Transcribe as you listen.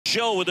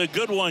Show with a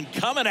good one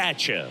coming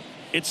at you.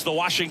 It's the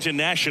Washington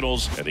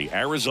Nationals and the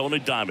Arizona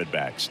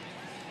Diamondbacks.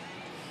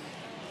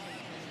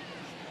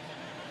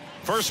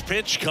 First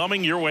pitch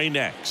coming your way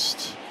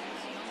next.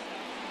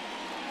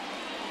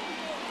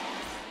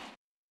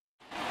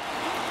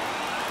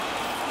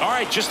 All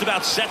right, just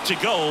about set to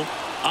go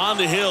on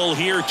the hill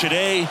here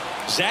today,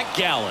 Zach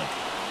Gallen.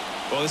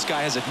 Well, this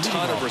guy has a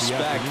ton of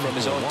respect from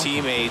his own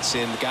teammates,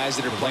 and the guys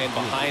that are playing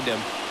behind him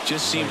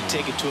just seem to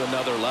take it to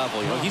another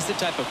level. You know, he's the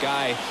type of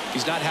guy, if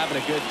he's not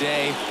having a good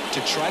day,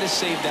 to try to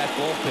save that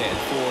bullpen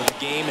for the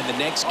game and the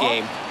next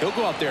game, he'll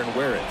go out there and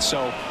wear it.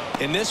 So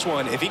in this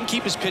one, if he can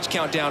keep his pitch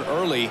count down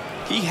early,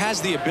 he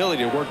has the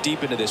ability to work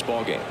deep into this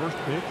ball game. First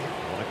pitch,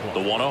 the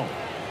 1-0.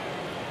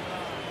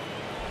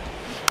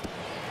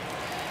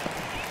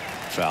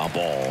 Foul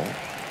ball.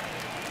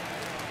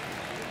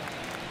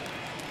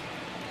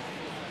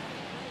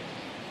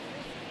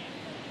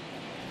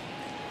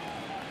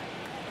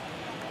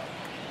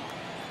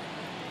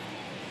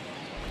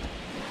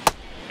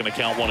 Going to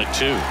count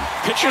 1-2.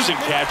 Pitchers and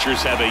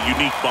catchers have a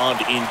unique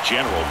bond in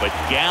general, but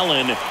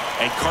Gallen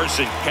and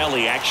Carson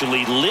Kelly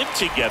actually lived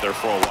together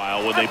for a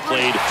while when they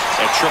played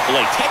at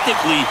AAA.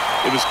 Technically,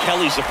 it was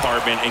Kelly's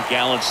apartment, and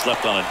Gallen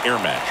slept on an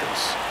air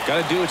mattress.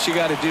 Got to do what you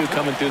got to do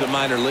coming through the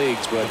minor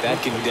leagues, but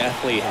that can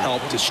definitely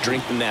help to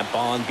strengthen that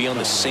bond, be on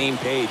the same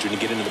page when you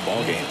get into the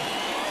ball game.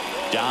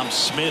 Dom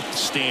Smith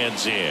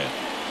stands in.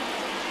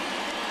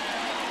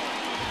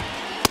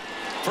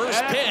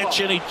 First pitch,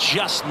 and he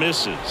just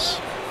misses.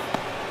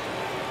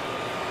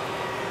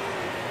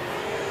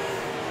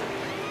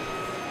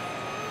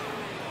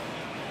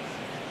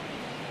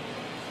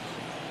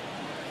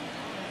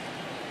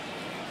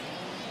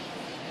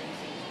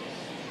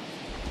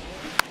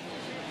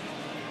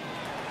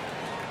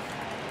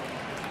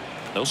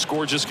 No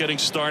score, just getting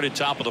started,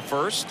 top of the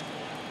first.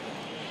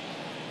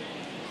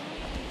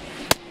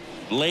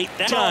 Late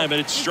that time,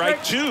 and it's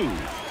strike two.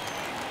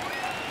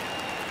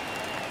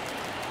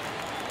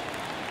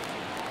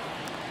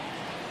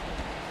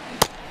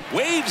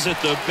 Waves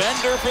at the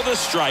bender for the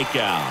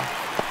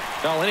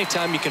strikeout. Well,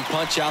 anytime you can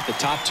punch out the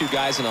top two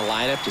guys in a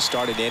lineup to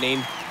start an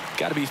inning,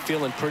 got to be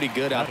feeling pretty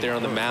good out there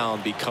on the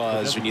mound,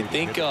 because when you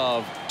think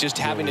of just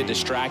having a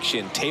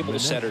distraction, table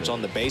setters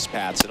on the base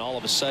paths, and all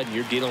of a sudden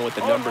you're dealing with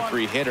the number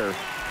 3 hitter,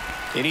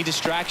 any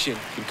distraction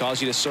can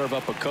cause you to serve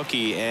up a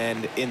cookie,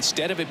 and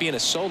instead of it being a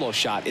solo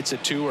shot, it's a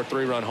 2 or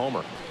 3 run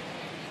homer.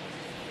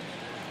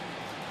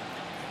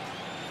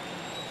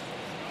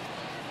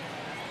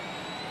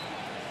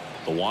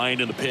 The wind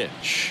and the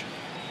pitch.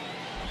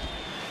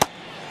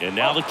 And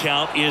now the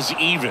count is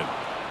even.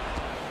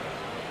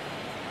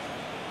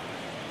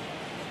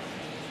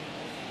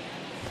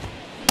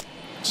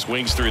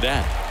 Swings through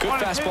that. Good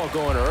fastball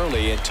going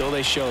early until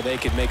they show they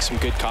can make some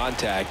good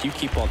contact. You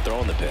keep on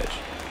throwing the pitch.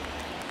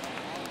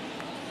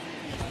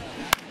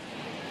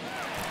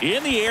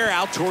 In the air,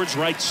 out towards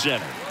right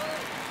center.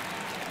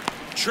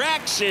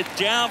 Tracks it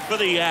down for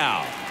the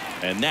out.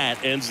 And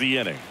that ends the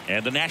inning.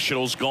 And the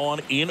Nationals gone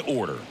in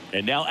order.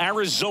 And now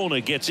Arizona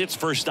gets its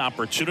first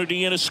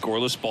opportunity in a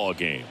scoreless ball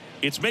game.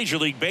 It's Major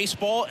League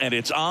Baseball, and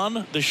it's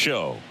on the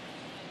show.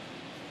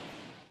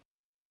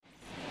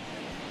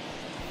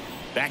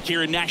 Back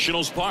here in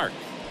Nationals Park.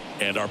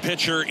 And our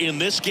pitcher in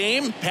this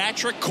game,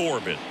 Patrick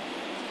Corbin.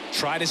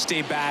 Try to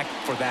stay back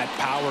for that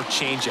power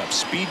changeup.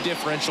 Speed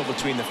differential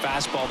between the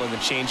fastball and the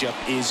changeup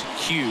is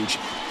huge.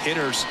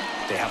 Hitters,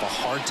 they have a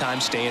hard time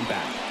staying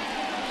back.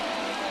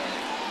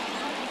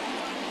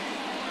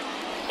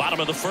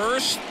 Bottom of the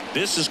first.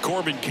 This is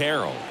Corbin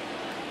Carroll.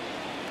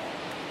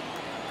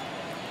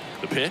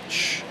 The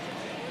pitch.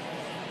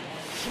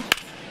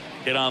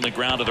 Hit on the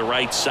ground to the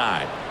right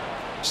side.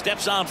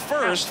 Steps on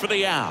first for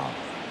the out.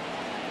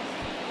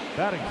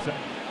 Batting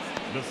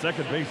the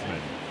second baseman,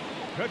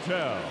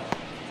 Ketel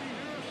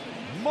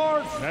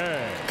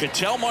Marte.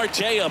 Ketel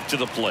Marte up to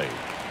the plate.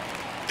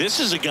 This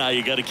is a guy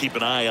you got to keep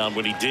an eye on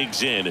when he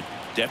digs in.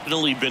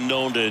 Definitely been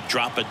known to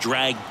drop a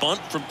drag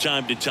bunt from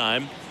time to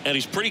time, and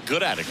he's pretty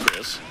good at it,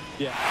 Chris.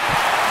 Yeah.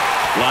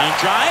 Line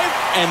drive,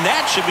 and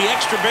that should be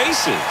extra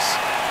bases.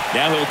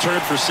 Now he'll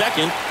turn for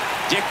second.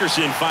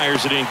 Dickerson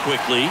fires it in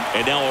quickly,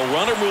 and now a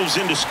runner moves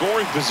into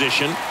scoring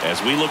position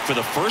as we look for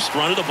the first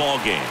run of the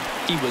ball game.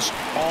 He was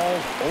all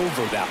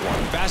over that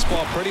one.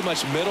 Fastball pretty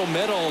much middle,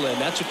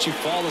 and that's what you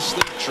fall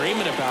asleep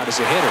dreaming about as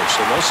a hitter. So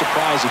no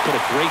surprise he put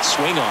a great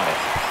swing on it.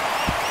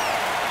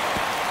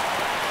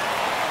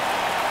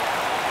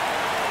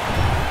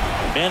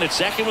 And at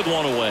second with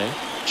one away,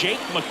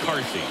 Jake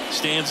McCarthy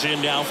stands in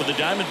now for the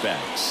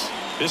Diamondbacks.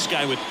 This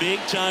guy with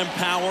big-time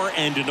power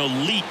and an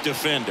elite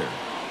defender.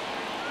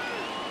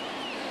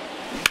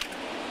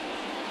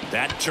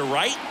 That to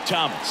right.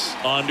 Thomas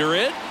under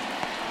it.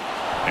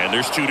 And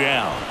there's 2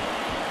 down.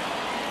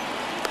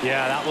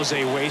 Yeah, that was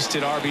a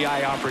wasted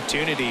RBI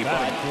opportunity,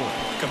 but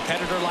a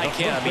competitor like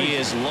him, he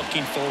is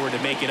looking forward to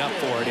making up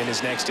for it in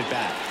his next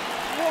at-bat.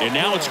 And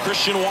now it's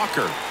Christian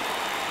Walker.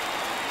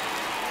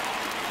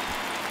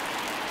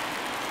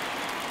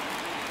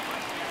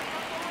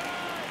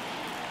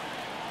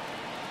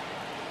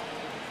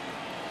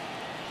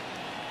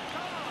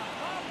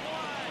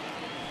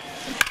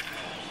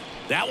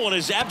 That one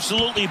is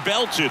absolutely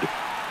belted.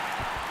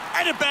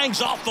 And it bangs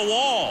off the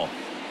wall.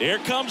 Here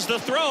comes the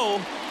throw.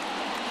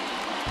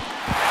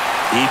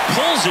 He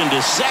pulls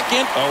into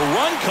second. A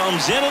run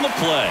comes in the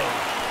play.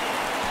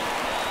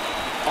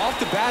 Off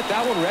the bat,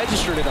 that one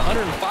registered at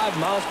 105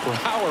 miles per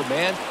hour,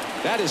 man.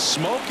 That is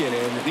smoking,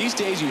 and these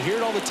days you hear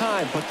it all the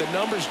time, but the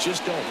numbers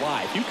just don't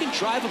lie. If you can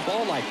drive a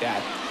ball like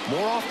that,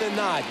 more often than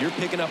not, you're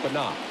picking up a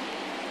knock.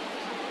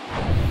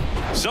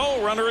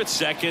 So, runner at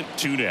second,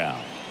 2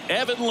 down.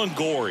 Evan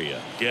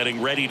Longoria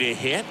getting ready to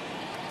hit.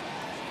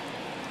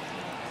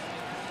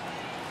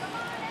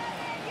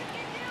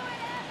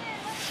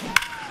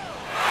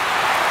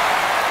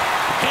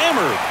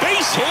 Hammer,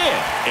 base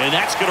hit, and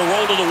that's going to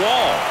roll to the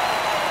wall.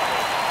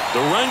 The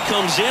run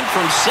comes in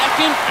from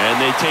second, and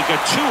they take a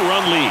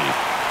 2-run lead.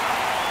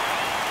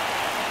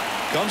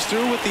 Comes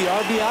through with the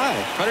RBI.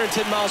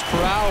 110 miles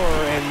per hour,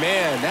 and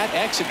man, that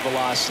exit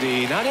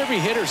velocity, not every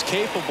hitter's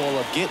capable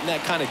of getting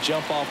that kind of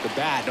jump off the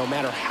bat, no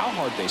matter how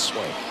hard they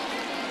swing.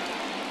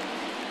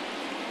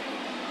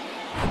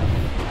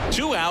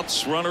 2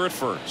 outs, runner at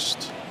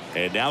first.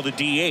 And now the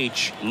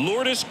DH,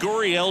 Lourdes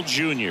Gurriel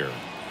Jr.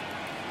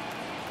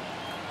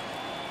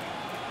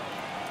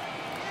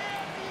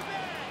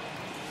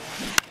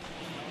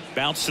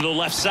 Bounce to the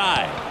left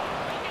side.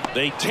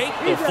 They take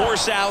the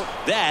force out.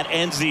 That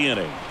ends the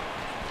inning.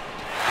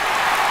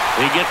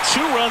 They get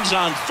 2 runs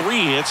on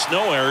 3 hits,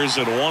 no errors,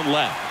 and 1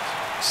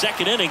 left.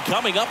 Second inning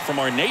coming up from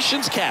our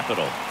nation's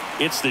capital.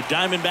 It's the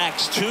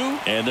Diamondbacks 2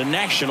 and the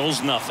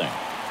Nationals nothing.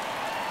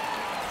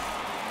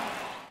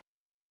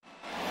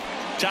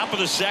 Top of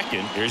the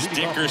second. Here's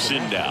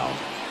Dickerson down.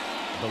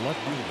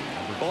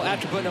 Well,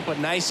 after putting up a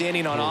nice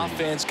inning on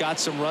offense, got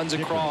some runs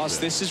across,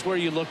 this is where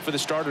you look for the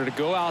starter to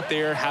go out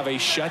there, have a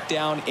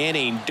shutdown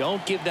inning.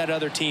 Don't give that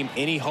other team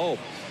any hope.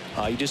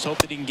 You just hope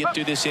that he can get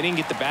through this inning,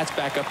 get the bats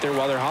back up there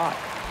while they're hot.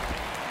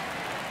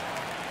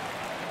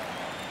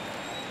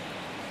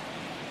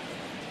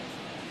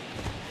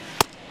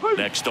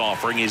 Next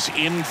offering is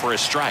in for a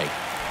strike.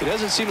 He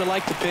doesn't seem to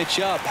like the pitch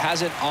up.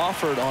 Hasn't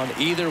offered on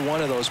either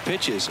one of those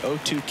pitches.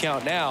 0-2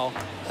 count now.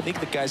 I think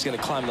the guy's going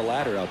to climb the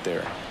ladder out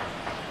there.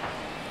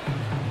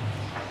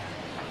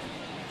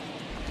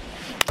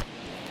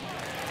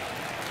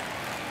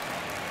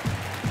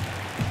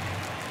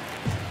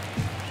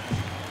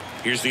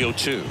 Here's the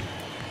 0-2.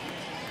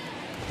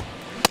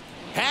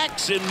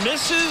 Hacks and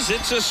misses.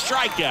 It's a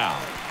strikeout.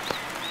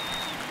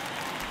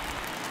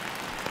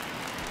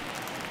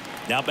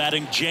 Now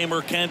batting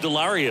Jamer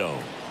Candelario.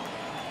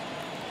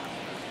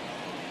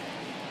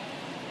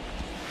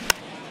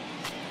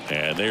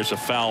 And there's a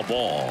foul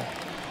ball.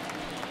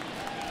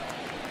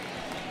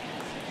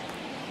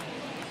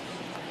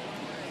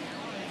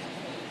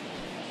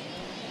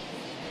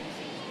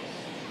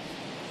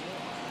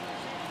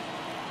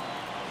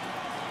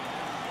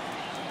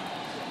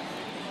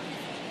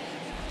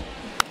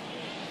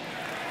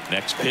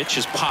 Next pitch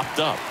is popped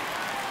up.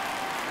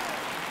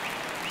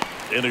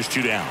 And there's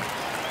 2 down.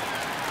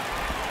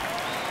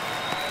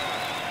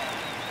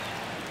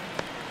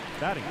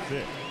 Batting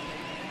 6,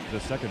 the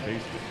second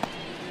baseman,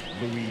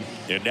 Luis.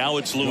 And now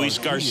it's Luis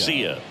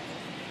Garcia.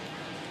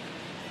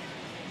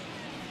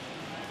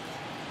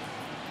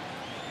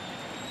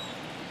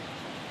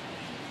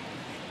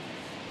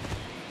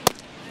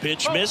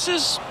 Pitch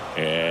misses,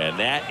 and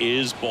that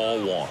is ball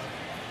 1.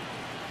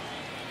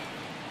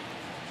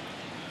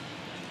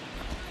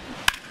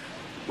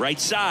 Right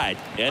side,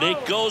 and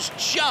it goes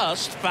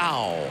just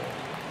foul.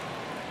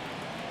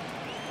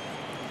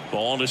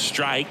 Ball and a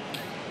strike.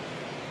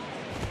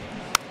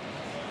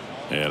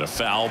 And a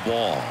foul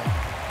ball.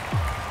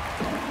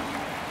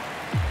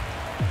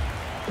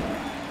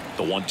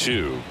 The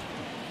 1-2.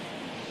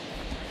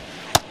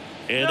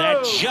 And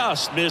that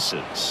just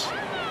misses.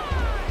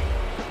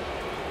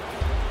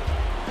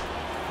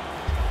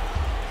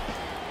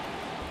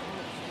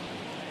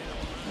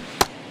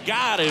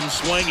 Got him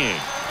swinging.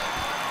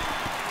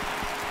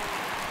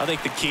 I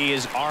think the key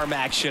is arm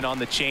action on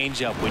the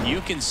changeup. When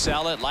you can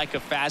sell it like a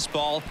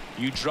fastball,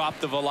 you drop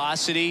the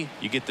velocity,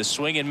 you get the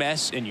swing and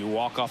miss, and you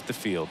walk off the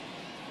field.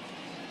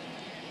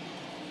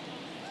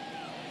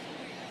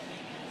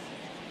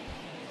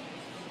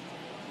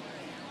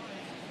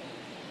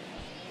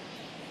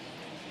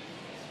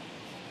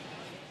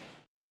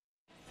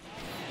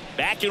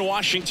 Back in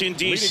Washington,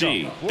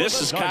 D.C.,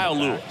 this is Kyle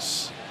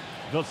Lewis.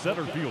 The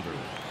center fielder,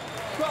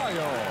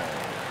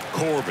 Kyle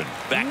Corbin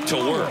back to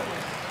work.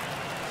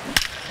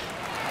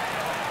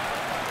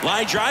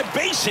 Line drive,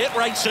 base hit,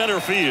 right center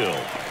field.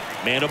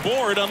 Man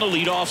aboard on the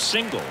leadoff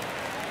single.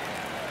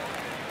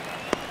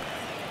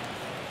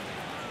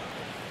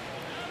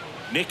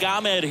 Nick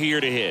Ahmed here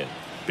to hit.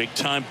 Big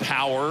time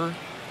power.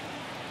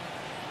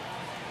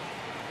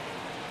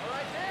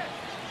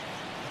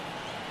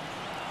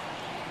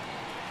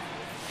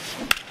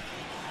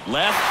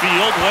 Left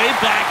field, way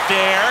back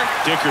there.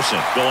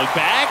 Dickerson going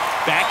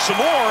back some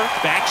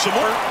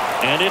more,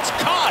 and it's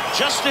caught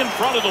just in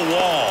front of the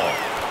wall.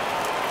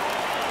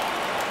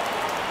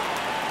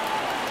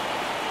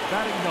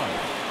 Batting 9,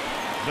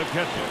 the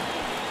catcher,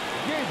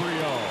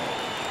 Gabriel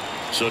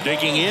So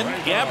digging in,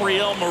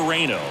 Gabriel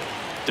Moreno.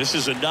 This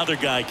is another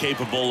guy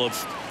capable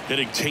of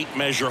hitting tape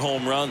measure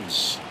home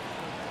runs.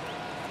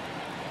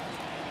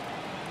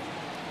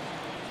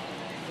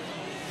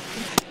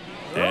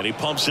 And he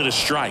pumps it a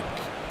strike.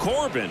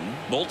 Corbin,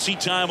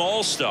 multi-time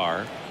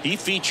All-Star. He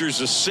features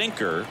a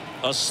sinker,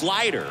 a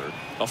slider,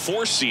 a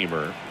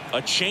four-seamer,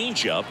 a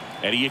changeup,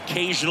 and he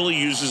occasionally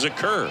uses a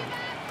curve.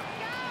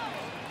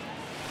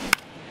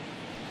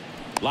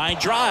 Line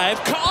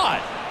drive,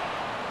 caught.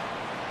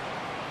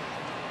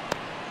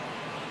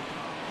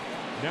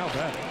 Now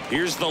batting.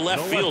 Here's the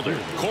left fielder,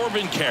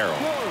 Corbin Carroll.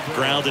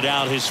 Grounded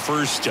out his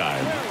first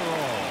time.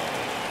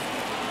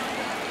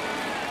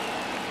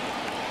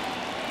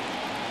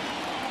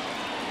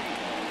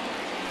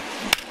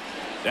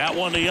 That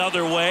one the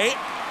other way.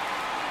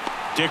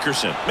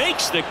 Dickerson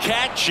makes the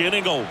catch,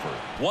 inning over.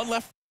 One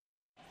left.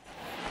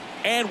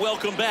 And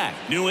welcome back.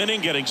 New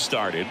inning getting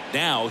started.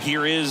 Now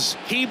here is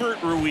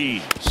Hebert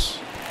Ruiz.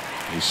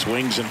 He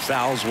swings and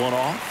fouls one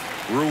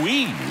off.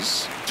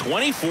 Ruiz,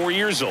 24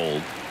 years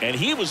old, and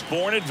he was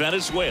born in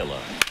Venezuela.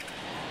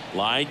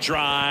 Line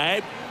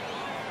drive.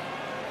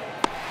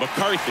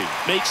 McCarthy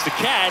makes the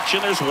catch,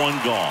 and there's one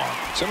gone.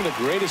 Some of the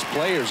greatest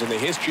players in the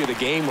history of the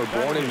game were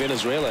born in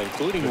Venezuela,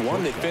 including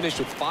one that finished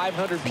with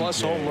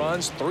 500-plus home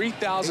runs,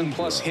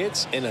 3,000-plus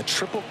hits, and a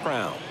triple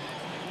crown.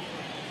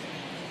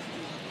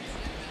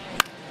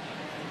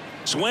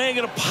 Swing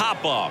and a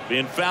pop-up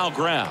in foul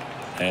ground,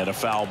 and a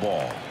foul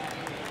ball.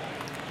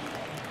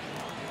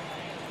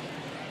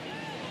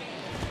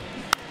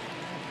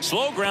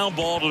 Slow ground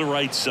ball to the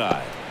right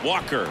side.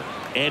 Walker,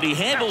 and he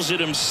handles it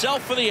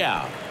himself for the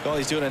out. Well,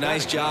 he's doing a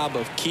nice job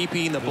of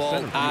keeping the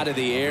ball out of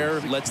the air,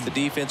 lets the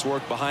defense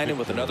work behind him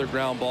with another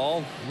ground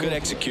ball. Good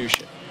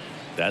execution.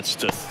 That's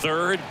to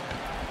third.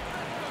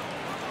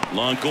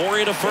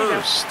 Longoria to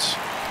first.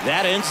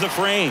 That ends the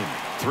frame.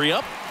 3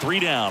 up, 3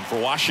 down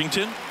for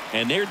Washington,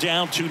 and they're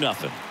down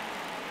 2-0.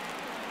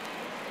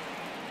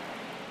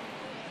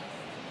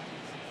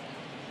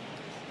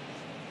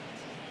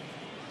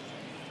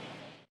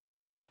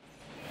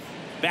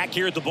 Back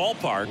here at the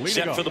ballpark,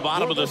 set for the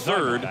bottom of the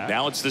third.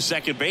 Now it's the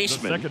second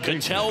baseman,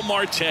 Ketel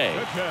Marte.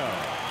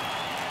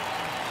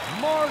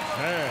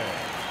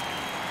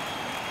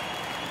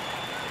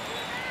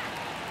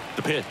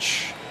 The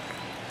pitch.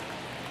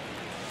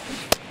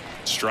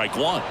 Strike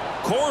one.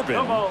 Corbin,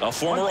 a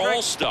former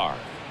All-Star,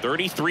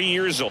 33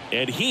 years old,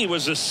 and he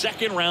was a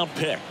second-round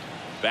pick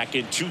back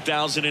in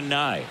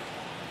 2009.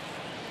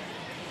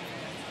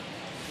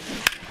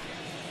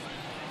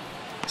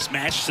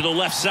 Smash to the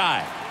left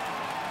side.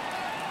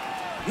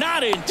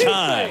 Not in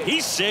time.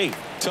 He's safe.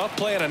 Tough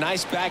play on a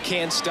nice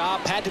backhand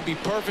stop. Had to be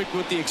perfect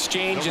with the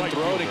exchange and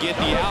throw to get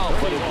the out,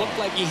 but it looked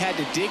like he had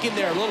to dig in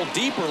there a little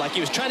deeper, like he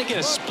was trying to get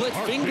a split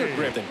finger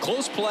grip. And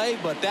close play,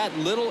 but that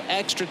little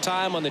extra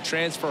time on the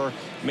transfer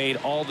made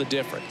all the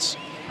difference.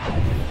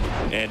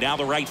 And now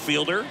the right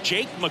fielder,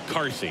 Jake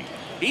McCarthy.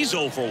 He's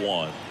 0 for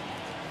 1.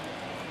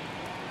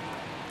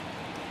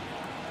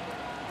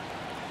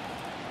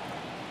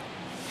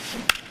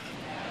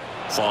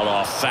 Fought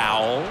off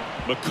foul.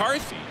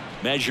 McCarthy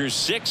measures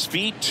 6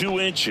 feet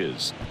 2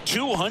 inches,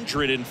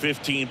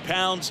 215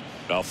 pounds,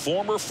 a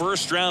former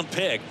first-round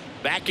pick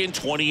back in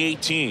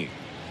 2018.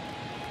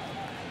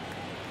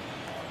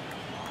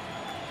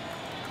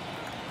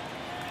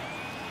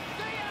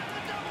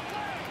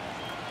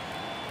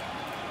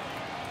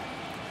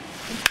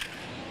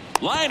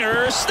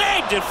 Liner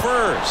snagged at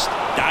first.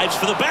 Dives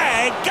for the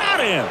bag. Got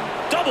him.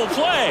 Double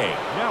play.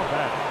 Now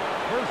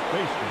batting, first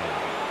baseman,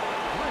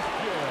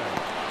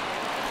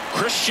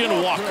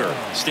 Christian Walker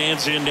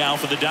stands in now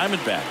for the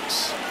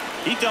Diamondbacks.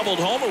 He doubled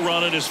home a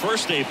run in his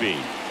first AB.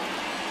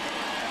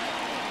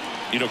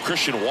 You know,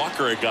 Christian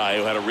Walker, a guy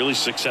who had a really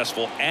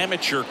successful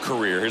amateur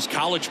career. His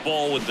college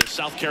ball with the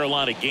South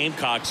Carolina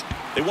Gamecocks.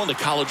 They won the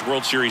College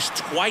World Series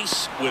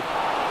twice with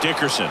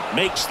Dickerson.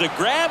 Makes the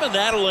grab, and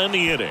that'll end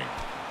the inning.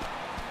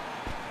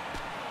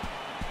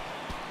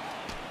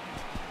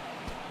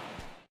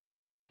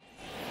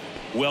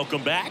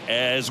 Welcome back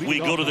as we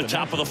go to the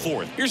top of the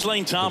fourth. Here's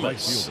Lane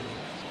Thomas.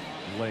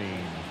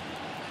 Lane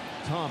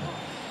Thomas.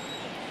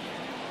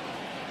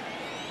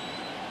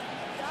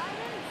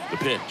 The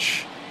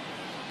pitch.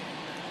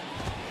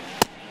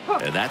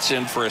 And that's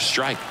in for a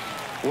strike.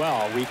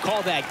 Well, we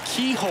call that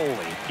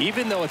keyholing.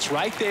 Even though it's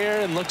right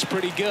there and looks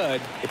pretty good,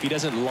 if he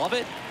doesn't love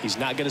it, he's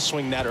not going to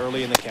swing that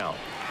early in the count.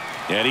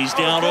 And he's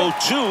down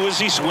 0-2 as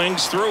he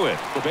swings through it.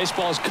 The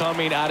baseball's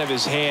coming out of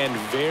his hand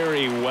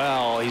very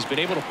well. He's been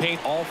able to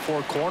paint all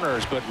 4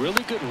 corners, but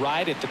really good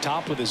ride at the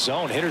top of the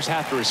zone. Hitters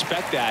have to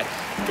respect that.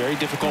 Very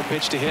difficult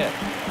pitch to hit.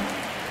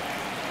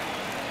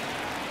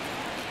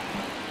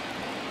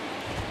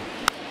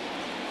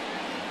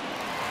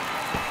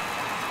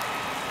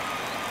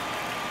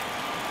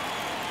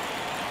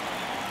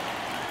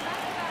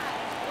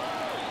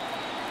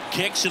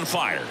 Kicks and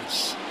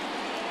fires.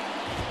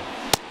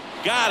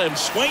 Got him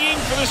swinging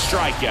for the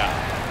strikeout.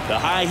 The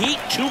high heat,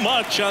 too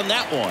much on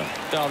that one.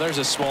 No, there's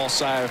a small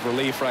sigh of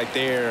relief right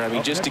there. I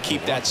mean, just to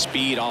keep that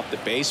speed off the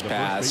base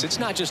paths. It's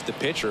not just the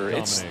pitcher.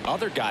 It's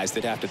other guys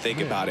that have to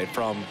think about it.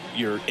 From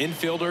your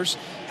infielders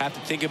have to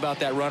think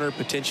about that runner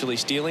potentially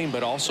stealing,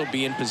 but also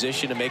be in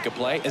position to make a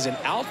play. As an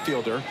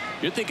outfielder,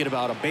 you're thinking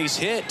about a base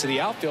hit to the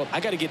outfield.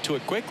 I got to get to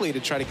it quickly to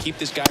try to keep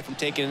this guy from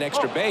taking an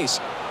extra base.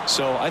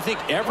 So I think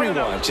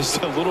everyone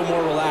just a little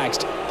more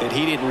relaxed that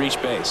he didn't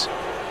reach base.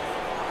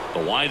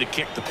 The line to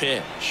kick the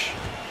pitch.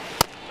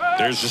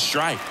 There's a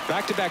strike.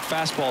 Back-to-back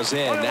fastballs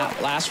in.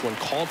 That last one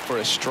called for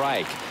a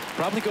strike.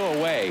 Probably go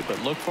away,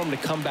 but look for him to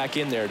come back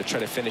in there to try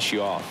to finish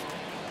you off.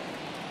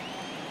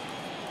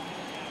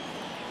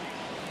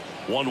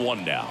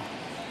 1-1 now.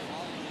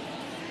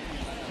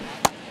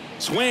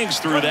 Swings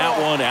through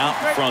that one out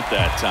in front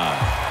that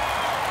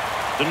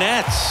time. The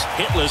Nats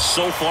hitless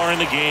so far in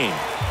the game.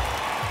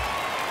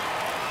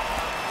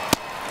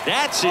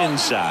 That's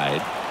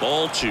inside.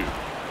 Ball 2.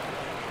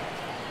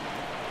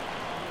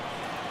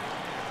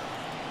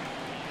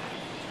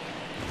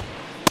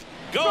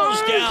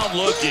 Goes down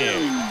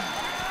looking.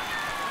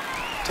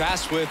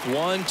 Tasked with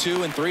 1,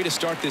 2, and 3 to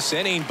start this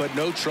inning, but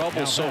no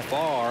trouble so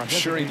far. I'm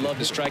sure he'd love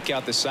to strike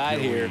out the side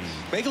here.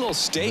 Make a little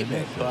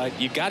statement, but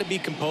you got to be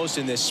composed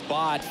in this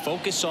spot.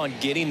 Focus on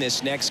getting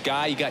this next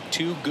guy. You got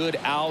 2 good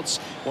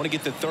outs. Want to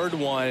get the third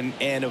one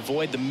and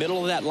avoid the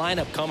middle of that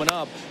lineup coming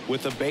up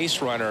with a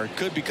base runner.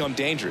 Could become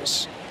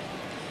dangerous.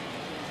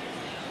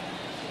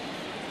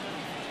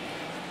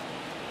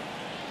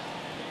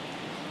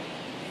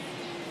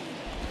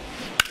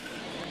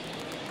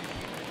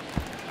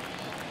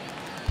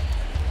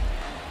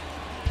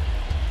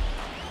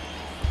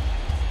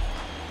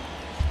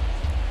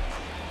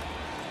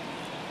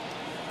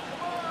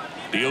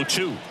 The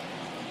 0-2.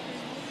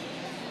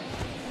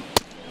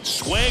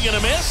 Swing and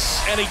a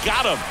miss, and he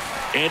got him.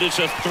 And it's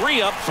a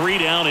 3-up,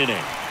 3-down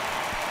inning.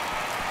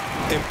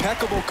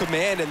 Impeccable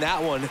command in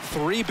that one.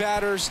 3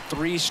 batters,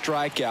 3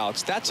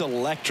 strikeouts. That's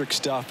electric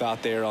stuff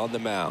out there on the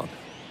mound.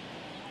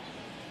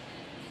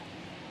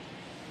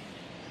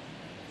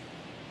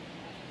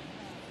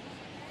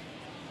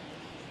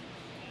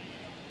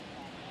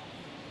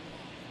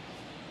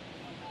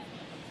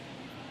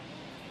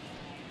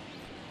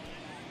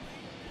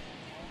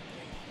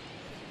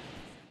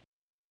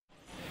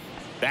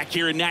 Back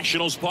here in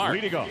Nationals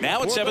Park.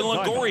 Now it's Evan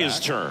Longoria's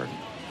turn.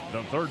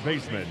 The third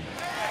baseman,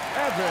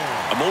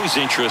 Evan. I'm always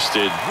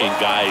interested in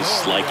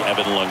guys like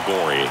Evan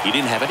Longoria. He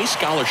didn't have any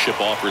scholarship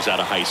offers out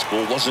of high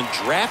school, wasn't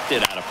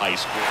drafted out of high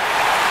school.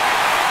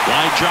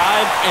 Line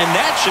drive, and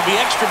that should be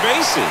extra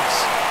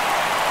bases.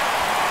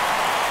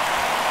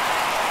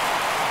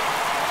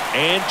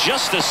 And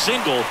just a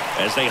single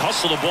as they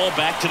hustle the ball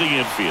back to the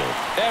infield.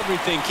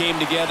 Everything came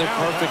together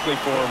perfectly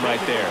for him right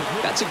there.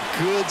 That's a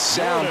good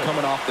sound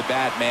coming off the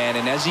bat, man.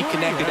 And as he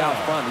connected out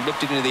front and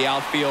ripped it into the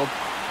outfield,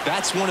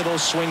 that's one of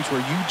those swings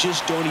where you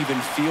just don't even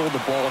feel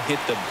the ball hit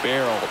the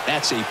barrel.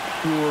 That's a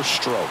pure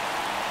stroke.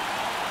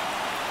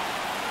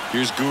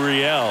 Here's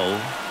Gurriel.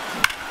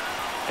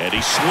 And he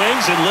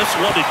swings and lifts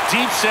one to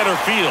deep center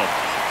field.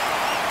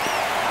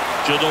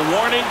 To the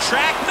warning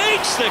track,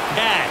 makes the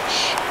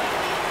catch.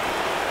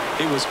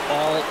 He was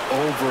all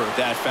over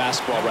that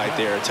fastball right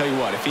there. I tell you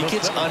what, if he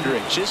gets under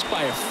it just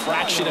by a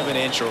fraction of an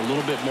inch or a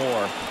little bit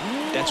more,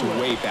 that's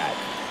way back.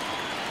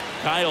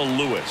 Kyle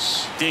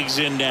Lewis digs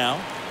in now.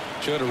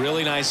 Showed a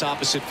really nice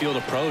opposite field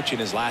approach in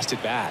his last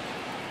at bat.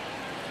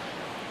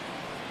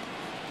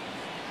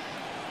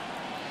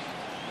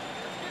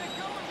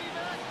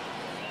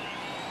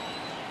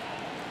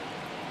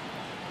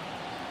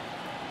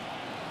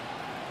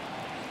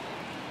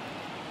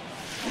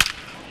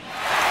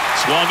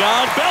 Swung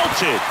on,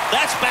 belted.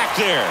 That's back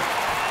there.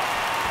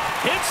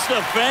 Hits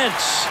the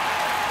fence.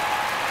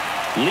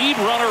 Lead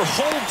runner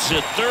holds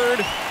at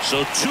third,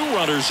 so 2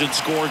 runners in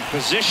scoring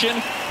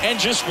position and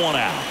just 1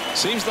 out.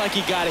 Seems like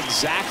he got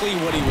exactly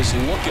what he was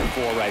looking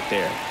for right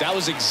there. That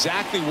was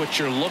exactly what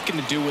you're looking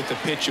to do with the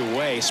pitch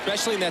away,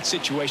 especially in that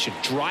situation.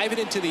 Drive it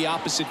into the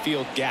opposite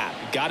field gap.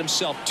 Got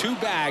himself 2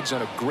 bags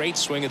on a great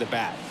swing of the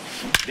bat.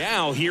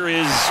 Now here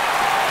is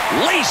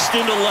laced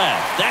into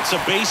left. That's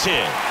a base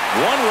hit.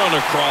 1 run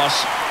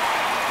across.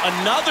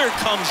 Another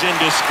comes in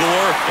to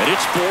score, and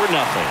it's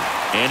 4-0.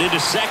 And into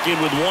second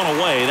with 1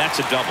 away. That's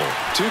a double.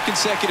 2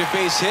 consecutive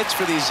base hits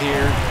for these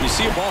here. You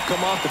see a ball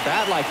come off the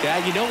bat like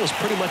that, you know it was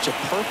pretty much a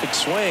perfect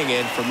swing.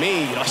 And for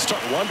me, I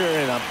start wondering,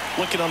 and I'm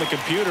looking on the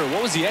computer,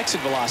 what was the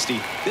exit velocity?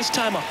 This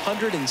time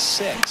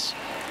 106.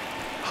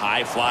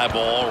 High fly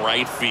ball,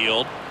 right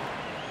field.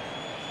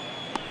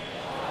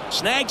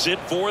 Snags it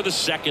for the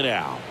second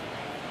out.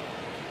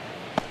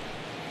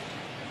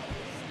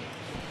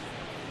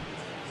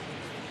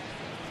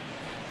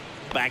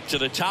 Back to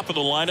the top of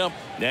the lineup.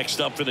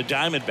 Next up for the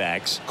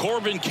Diamondbacks,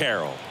 Corbin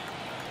Carroll.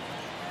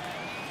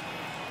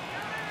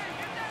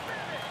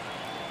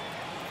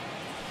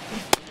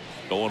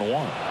 Going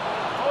 1.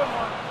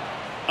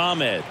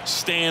 Ahmed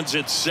stands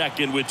at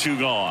second with 2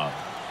 gone.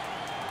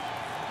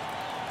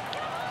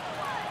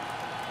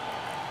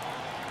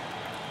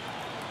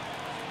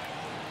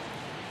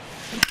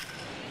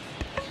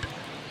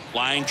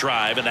 Line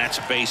drive, and that's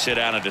a base hit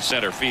out into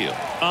center field.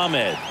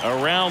 Ahmed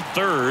around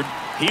third.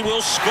 He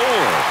will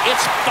score.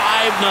 It's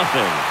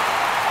 5-0.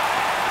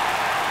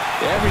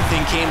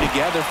 Everything came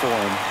together for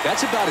him.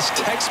 That's about as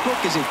textbook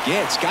as it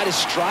gets. Got his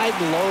stride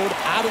and load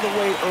out of the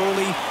way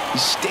early. He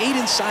stayed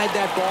inside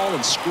that ball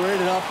and squared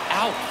it up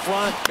out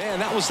front. Man,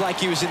 that was like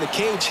he was in the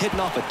cage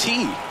hitting off a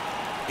tee.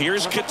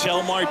 Here's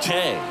Ketel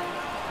Marte.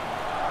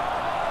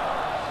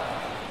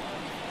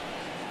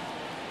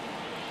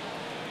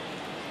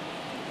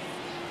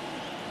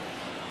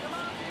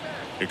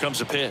 Here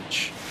comes a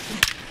pitch.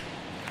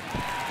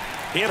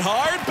 Hit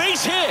hard,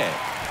 base hit.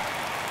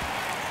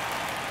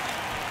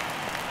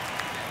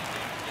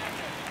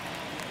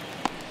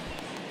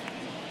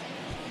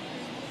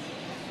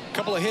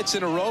 Couple of hits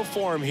in a row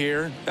for him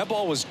here. That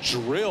ball was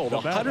drilled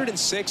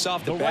 106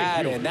 off the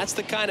bat, and that's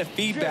the kind of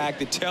feedback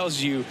that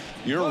tells you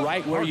you're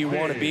right where you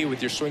want to be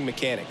with your swing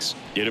mechanics.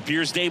 It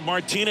appears Dave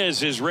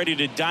Martinez is ready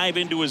to dive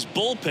into his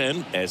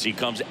bullpen as he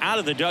comes out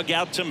of the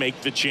dugout to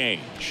make the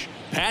change.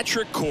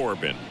 Patrick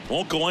Corbin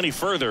won't go any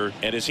further,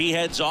 and as he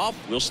heads off,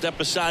 we'll step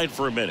aside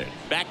for a minute.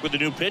 Back with the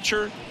new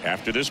pitcher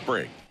after this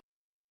break.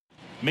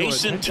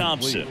 Mason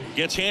Thompson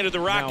gets handed the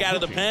rock out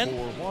of the pen.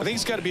 I think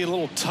it's got to be a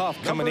little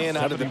tough coming in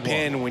out of the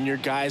pen when your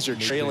guys are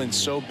trailing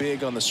so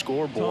big on the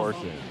scoreboard.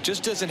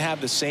 Just doesn't have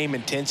the same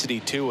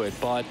intensity to it,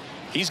 but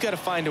he's got to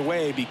find a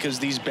way because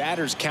these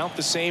batters count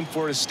the same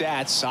for his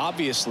stats,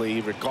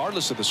 obviously,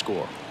 regardless of the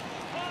score.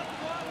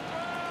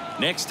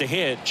 Next to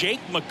hit,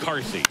 Jake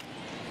McCarthy.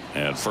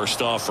 And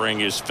first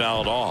offering is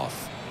fouled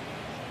off.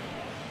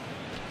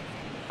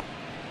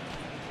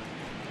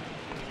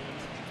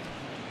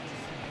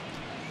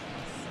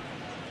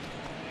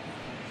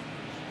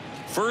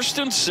 First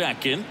and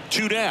second,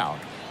 2 down.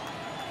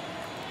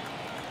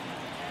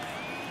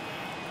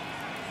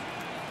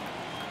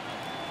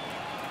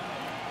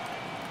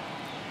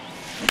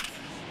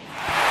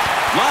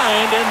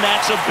 Lined, and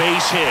that's a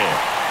base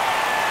hit.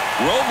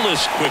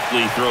 Robles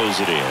quickly throws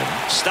it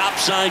in. Stop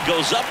sign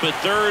goes up at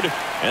third,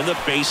 and the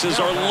bases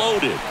are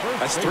loaded.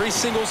 That's 3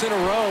 singles in a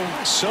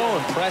row. So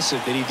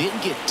impressive that he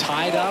didn't get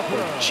tied up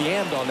or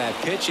jammed on that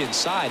pitch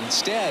inside.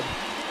 Instead,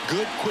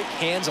 good quick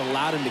hands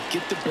allowed him to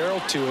get the barrel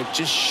to it,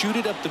 just shoot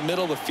it up the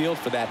middle of the field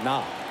for that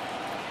knock.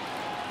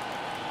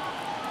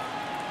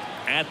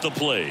 At the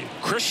plate,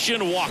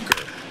 Christian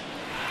Walker.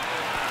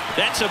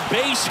 That's a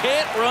base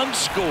hit. Run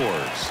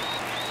scores.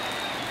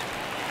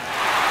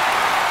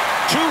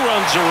 2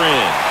 runs are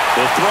in.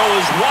 The throw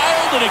is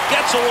wild and it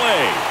gets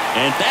away.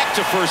 And back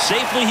to first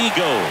safely he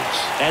goes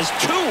as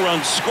 2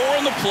 runs score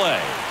in the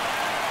play.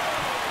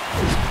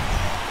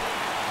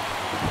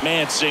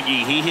 Man,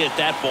 Siggy, he hit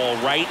that ball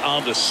right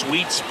on the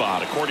sweet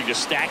spot. According to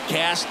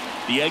StatCast,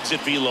 the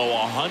exit velo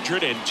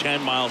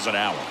 110 miles an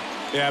hour.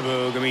 Yeah,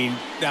 Boog. I mean,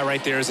 that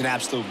right there is an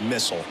absolute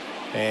missile.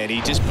 And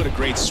he just put a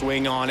great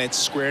swing on it,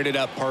 squared it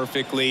up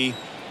perfectly.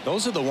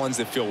 Those are the ones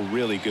that feel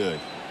really good.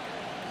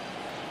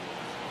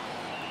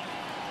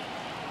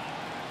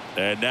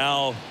 And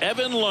now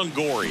Evan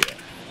Longoria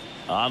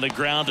on the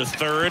ground to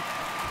third.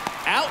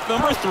 Out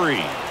number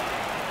 3.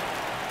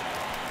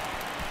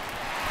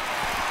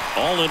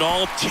 All in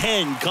all,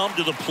 10 come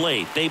to the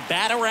plate. They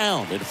bat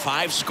around and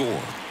 5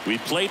 score. We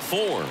played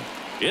 4.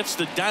 It's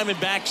the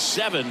Diamondbacks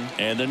 7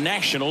 and the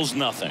Nationals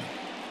nothing.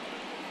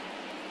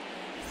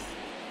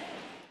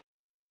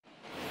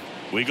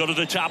 We go to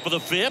the top of the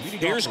 5th.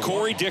 Here's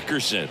Corey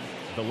Dickerson.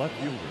 The left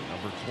fielder,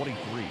 number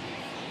 23,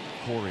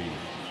 Corey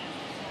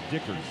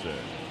Dickerson.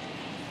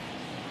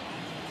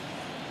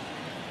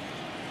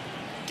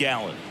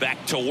 Gallen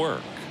back to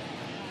work.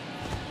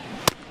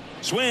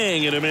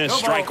 Swing and a miss.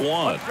 Strike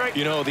 1.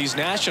 You know, these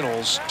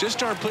Nationals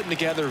just aren't putting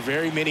together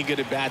very many good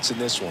at-bats in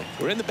this one.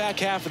 We're in the back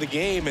half of the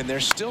game, and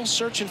they're still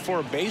searching for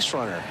a base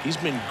runner. He's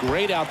been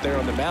great out there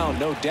on the mound,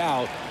 no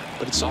doubt,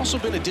 but it's also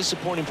been a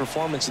disappointing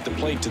performance at the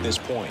plate to this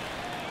point.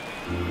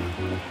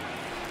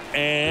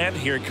 And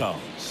here it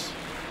comes.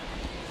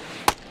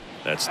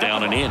 That's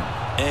down and in.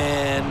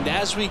 And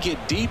as we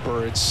get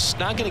deeper, it's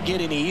not going to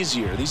get any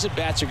easier. These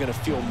at-bats are going to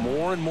feel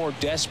more and more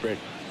desperate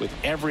with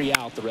every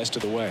out the rest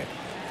of the way.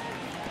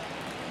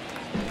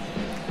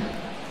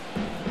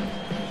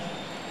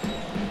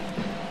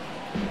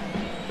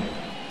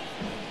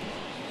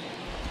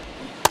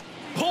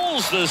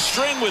 Pulls the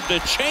string with the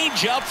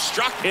changeup,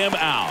 struck him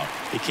out.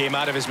 He came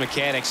out of his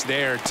mechanics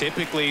there.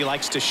 Typically he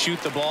likes to shoot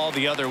the ball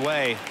the other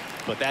way,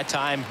 but that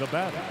time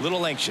a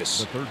little anxious.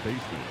 The third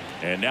baseman.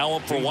 And now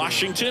up for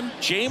Washington,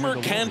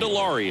 Jamer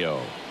Candelario.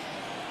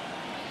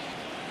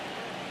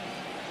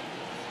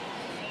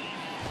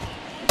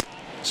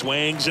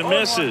 Swings and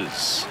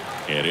misses.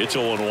 And it's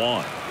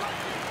 0-1.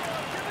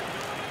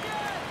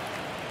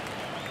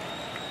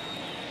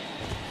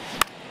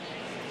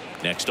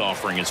 Next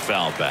offering is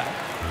fouled back.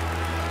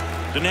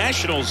 The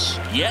Nationals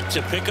yet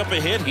to pick up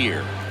a hit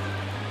here.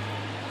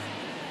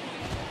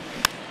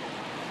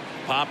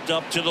 Popped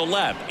up to the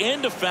left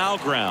into foul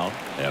ground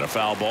and a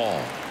foul ball.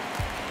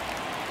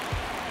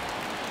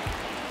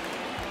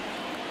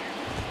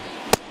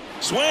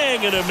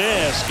 Swing and a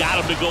miss.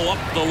 Got him to go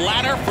up the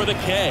ladder for the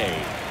K.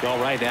 Well,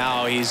 right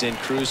now he's in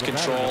cruise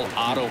control,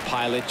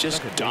 autopilot,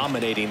 just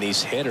dominating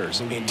these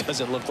hitters. I mean, it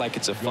doesn't look like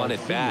it's a fun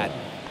at bat.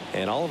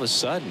 And all of a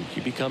sudden,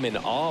 you become in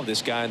awe of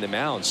this guy on the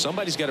mound.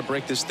 Somebody's got to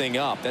break this thing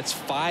up. That's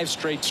 5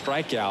 straight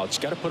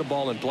strikeouts. Got to put a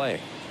ball in play.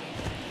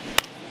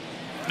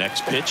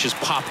 Next pitch is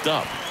popped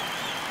up.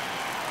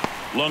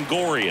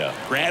 Longoria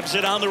grabs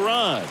it on the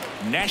run.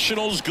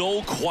 Nationals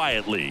go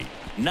quietly.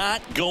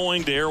 Not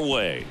going their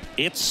way.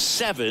 It's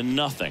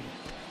 7-0.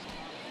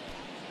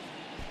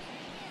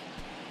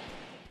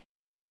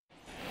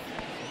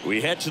 We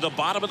head to the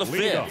bottom of the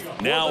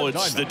 5th. Now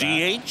it's the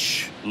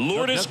DH,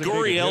 Lourdes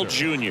Gurriel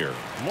Jr.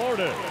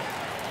 Lourdes.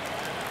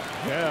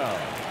 Yeah.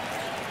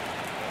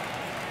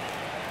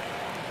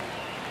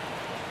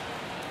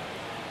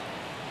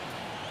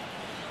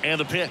 And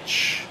the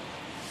pitch.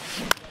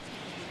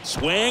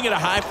 Swing and a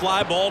high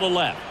fly ball to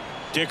left.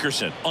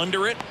 Dickerson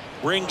under it,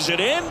 brings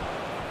it in,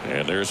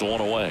 and there's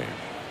one away.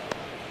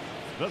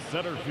 The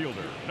center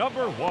fielder,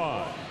 number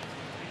 1,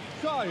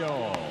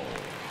 Kyle.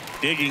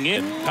 Digging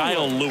in,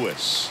 Kyle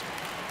Lewis.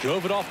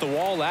 Drove it off the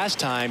wall last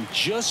time,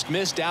 just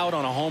missed out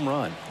on a home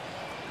run.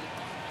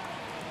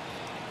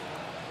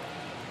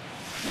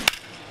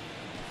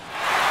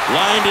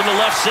 Lined into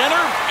left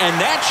center, and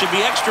that should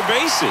be extra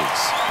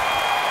bases.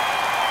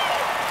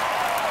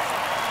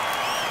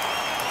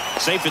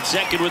 Safe at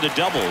second with a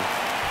double.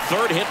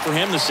 3rd hit for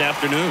him this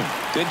afternoon.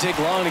 Didn't take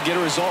long to get a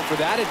result for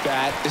that at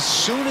bat. As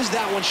soon as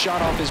that one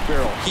shot off his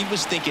barrel, he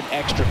was thinking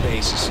extra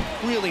bases.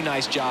 Really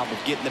nice job of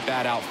getting the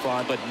bat out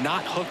front, but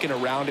not hooking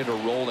around it or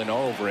rolling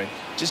over it.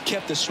 Just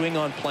kept the swing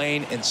on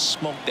plane and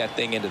smoked that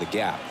thing into the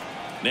gap.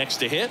 Next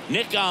to hit,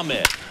 Nick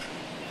Ahmed.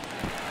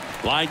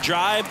 Line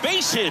drive,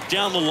 base hit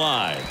down the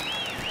line.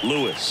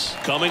 Lewis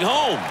coming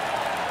home.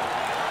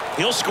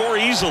 He'll score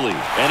easily,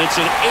 and it's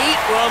an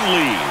 8-run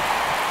lead.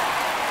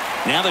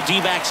 Now the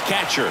D-backs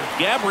catcher,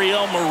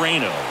 Gabriel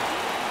Moreno.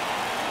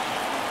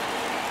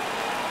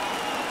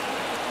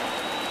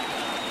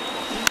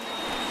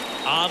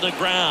 On the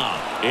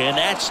ground, and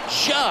that's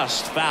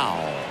just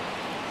foul.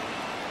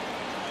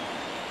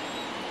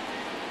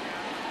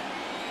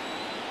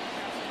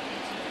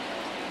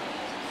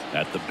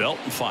 At the belt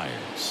and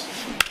fires.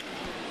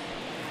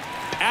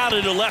 Out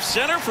into left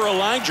center for a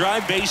line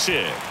drive base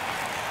hit.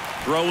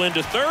 Throw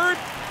into 3rd.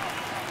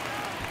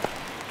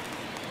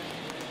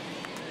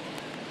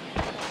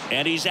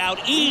 And he's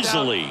out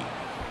easily.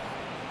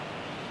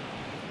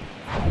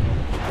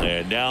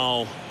 And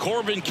now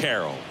Corbin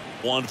Carroll,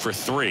 1 for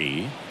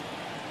 3.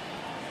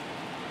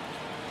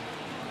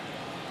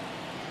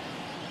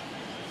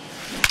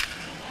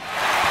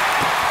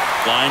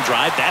 Line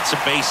drive, that's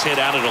a base hit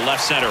out into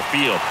left center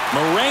field.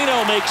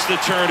 Moreno makes the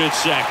turn at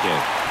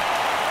second.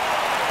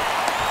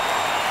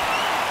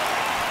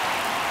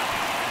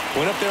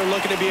 Went up there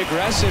looking to be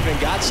aggressive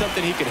and got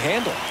something he could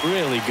handle.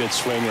 Really good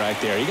swing right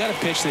there. He got a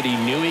pitch that he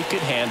knew he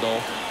could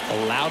handle,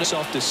 allowed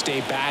himself to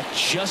stay back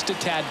just a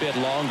tad bit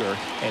longer,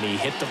 and he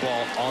hit the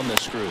ball on the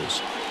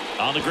screws.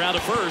 On the ground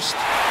to first,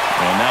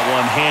 and that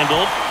one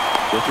handled.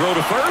 The throw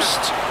to first.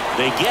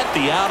 They get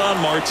the out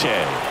on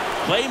Marte.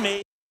 Play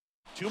made.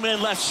 2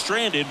 men left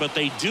stranded, but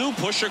they do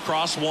push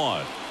across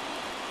 1.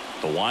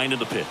 The wind of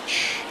the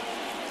pitch.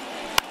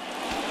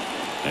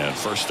 And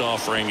first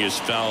offering is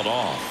fouled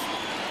off.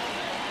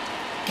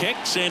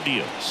 Kicks and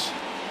deals.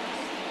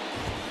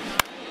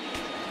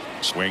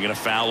 Swinging a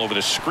foul over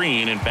the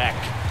screen and back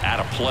out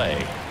of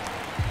play.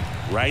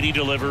 Righty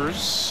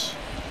delivers.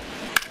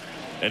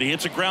 And he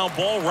hits a ground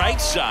ball right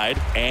side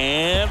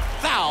and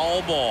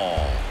foul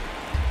ball.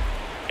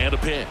 And a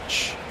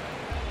pitch.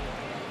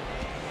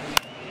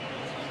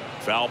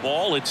 Foul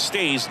ball. It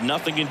stays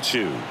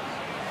 0-2.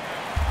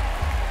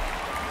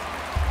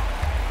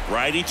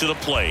 Righty to the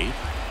plate.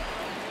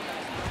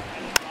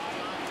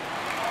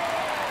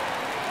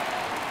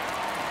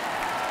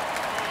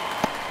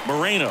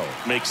 Moreno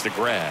makes the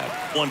grab.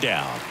 1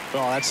 down.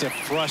 Well, that's a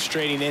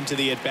frustrating into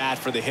the at-bat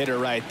for the hitter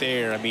right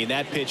there. I mean,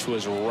 that pitch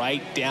was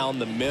right down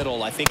the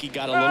middle. I think he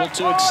got a little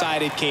too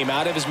excited, came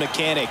out of his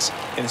mechanics,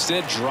 and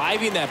instead of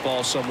driving that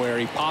ball somewhere,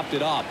 he popped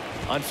it up.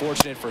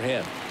 Unfortunate for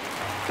him.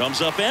 Comes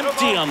up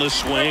empty on the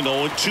swing.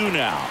 0-2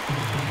 now.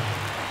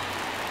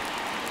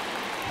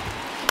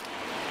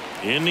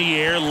 In the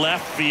air,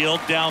 left field,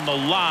 down the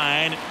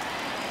line.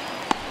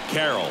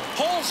 Carroll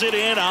pulls it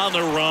in on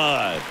the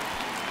run.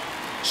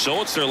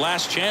 So it's their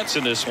last chance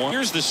in this one.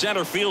 Here's the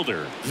center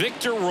fielder,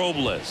 Victor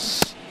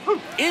Robles.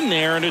 In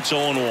there, and it's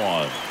 0-1.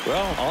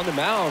 Well, on the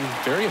mound,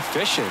 very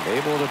efficient,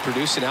 able to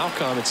produce an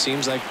outcome, it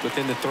seems like,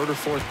 within the 3rd or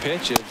 4th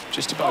pitch of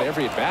just about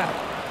every at-bat.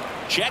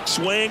 Check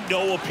swing,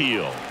 no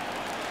appeal.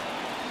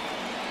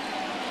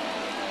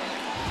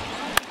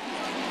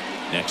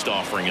 Next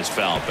offering is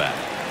fouled back.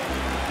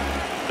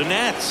 The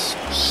Nats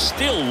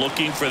still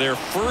looking for their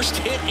first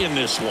hit in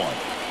this one.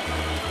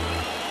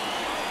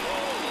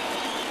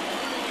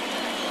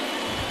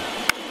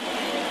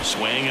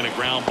 Swing and a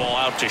ground ball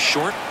out to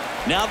short.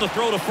 Now the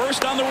throw to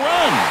first on the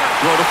run.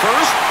 Throw to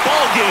first,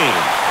 ball game.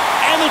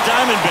 And the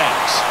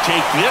Diamondbacks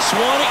take this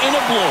one in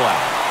a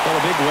blowout. Well,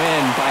 a big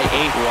win by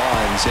 8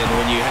 runs, and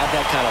when you have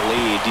that kind of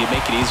lead, you make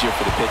it easier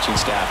for the pitching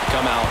staff to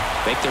come out,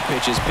 make their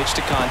pitches, pitch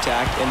to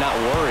contact, and not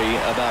worry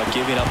about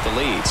giving up the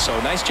lead. So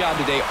nice job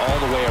today all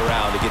the way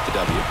around to get the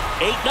W.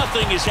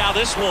 8-0 is how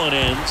this one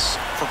ends.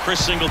 For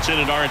Chris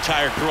Singleton and our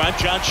entire crew, I'm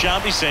John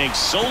Shambi saying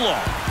so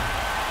long.